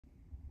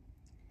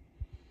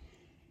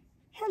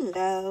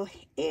Hello,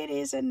 it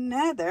is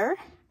another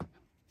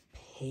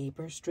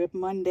Paper Strip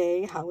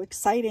Monday. How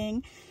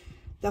exciting.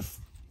 The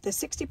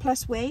 60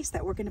 plus ways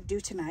that we're going to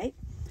do tonight.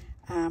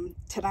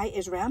 Tonight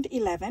is round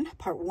 11,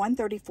 part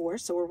 134,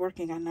 so we're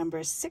working on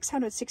numbers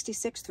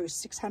 666 through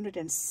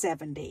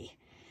 670.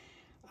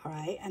 All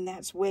right, and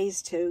that's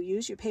ways to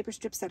use your paper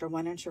strips that are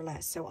 1 inch or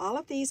less. So all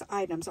of these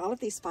items, all of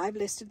these 5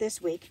 listed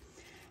this week,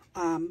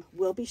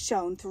 will be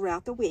shown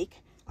throughout the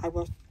week.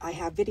 I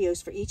have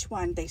videos for each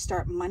one. They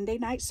start Monday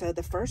night, so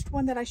the first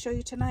one that I show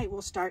you tonight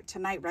will start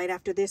tonight right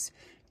after this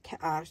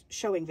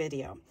showing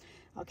video,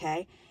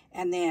 okay?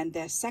 And then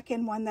the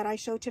second one that I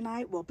show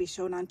tonight will be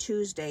shown on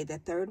Tuesday. The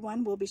third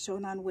one will be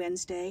shown on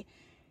Wednesday,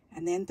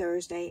 and then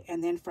Thursday,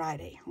 and then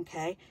Friday,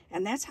 okay?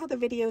 And that's how the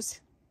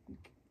videos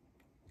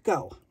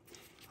go.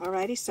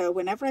 Alrighty, so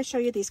whenever I show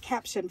you these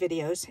caption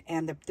videos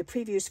and the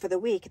previews for the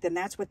week, then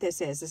that's what this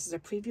is. This is a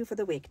preview for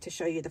the week to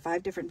show you the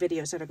 5 different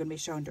videos that are going to be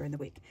shown during the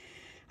week.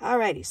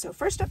 Alrighty, so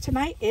first up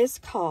tonight is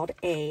called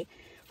a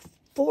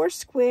four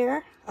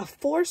square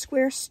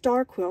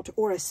star quilt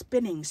or a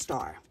spinning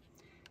star.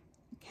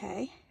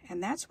 Okay,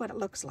 and that's what it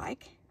looks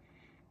like.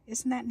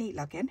 Isn't that neat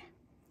looking?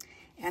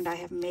 And I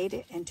have made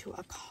it into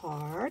a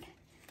card,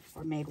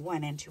 or made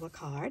one into a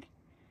card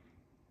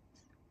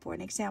for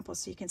an example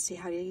so you can see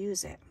how to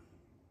use it.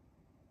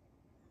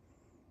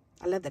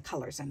 I love the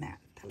colors in that.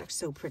 That looks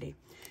so pretty.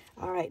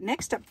 All right,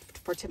 next up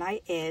for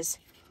tonight is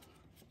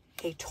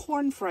a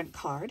torn front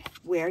card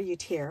where you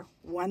tear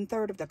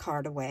 1/3 of the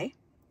card away.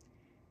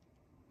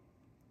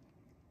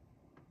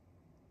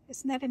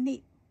 Isn't that a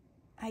neat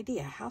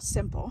idea? How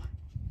simple.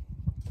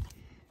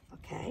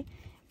 Okay,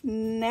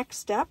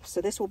 next up,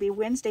 so this will be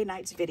Wednesday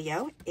night's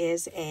video,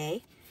 is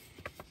a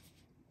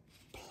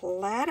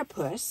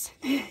platypus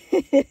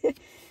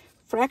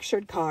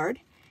fractured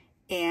card,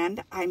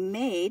 and I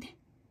made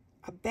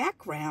a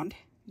background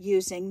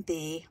using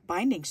the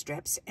binding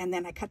strips, and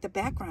then I cut the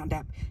background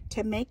up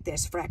to make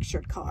this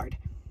fractured card.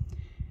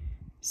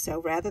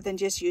 So rather than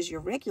just use your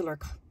regular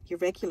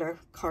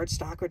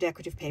cardstock or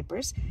decorative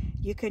papers,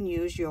 you can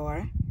use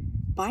your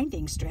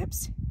binding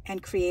strips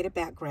and create a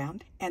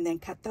background and then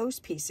cut those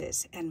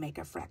pieces and make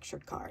a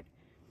fractured card.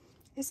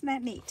 Isn't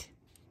that neat?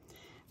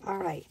 All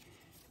right,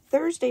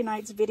 Thursday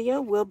night's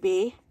video will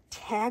be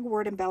tag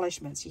word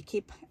embellishments.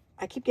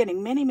 I keep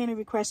getting many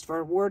requests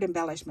for word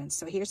embellishments.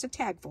 So here's a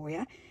tag for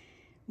you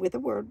with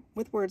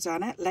with words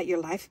on it. Let your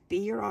life be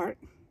your art.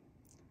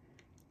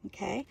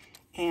 Okay,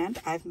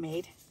 and I've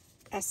made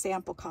a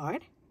sample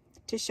card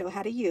to show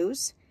how to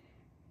use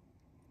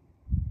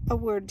a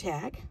word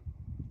tag.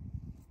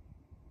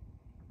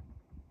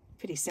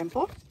 Pretty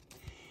simple.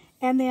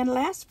 And then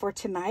last for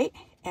tonight,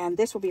 and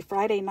this will be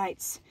Friday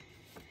night's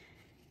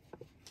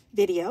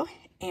video,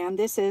 and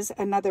this is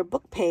another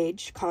book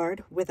page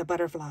card with a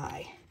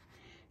butterfly.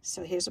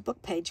 So here's a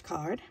book page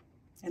card,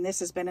 and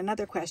this has been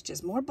another question.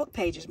 More book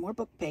pages, more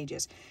book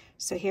pages.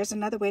 So here's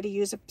another way to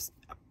use a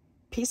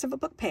piece of a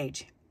book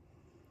page.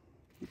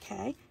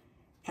 Okay,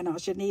 and all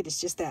you need is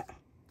just that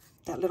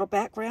little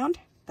background,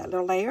 that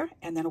little layer,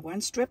 and then a 1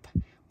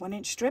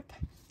 inch strip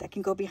that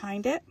can go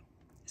behind it.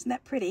 Isn't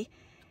that pretty?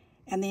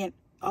 And then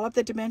all of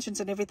the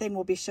dimensions and everything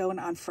will be shown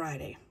on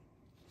Friday.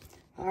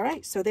 All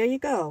right, so there you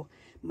go.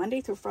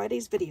 Monday through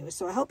Friday's videos.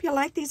 So I hope you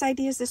like these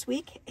ideas this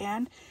week,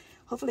 and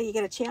hopefully you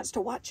get a chance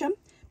to watch them.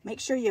 Make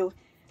sure you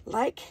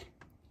like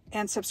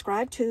and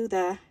subscribe to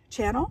the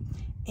channel.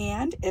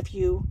 And if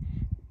you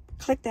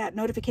click that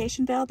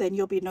notification bell, then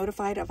you'll be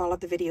notified of all of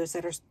the videos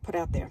that are put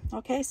out there.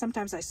 Okay,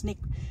 sometimes I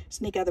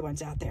sneak other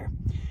ones out there.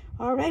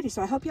 Alrighty,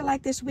 so I hope you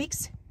like this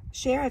week's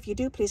share. If you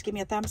do, please give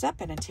me a thumbs up.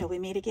 And until we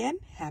meet again,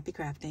 happy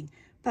crafting.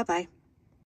 Bye-bye.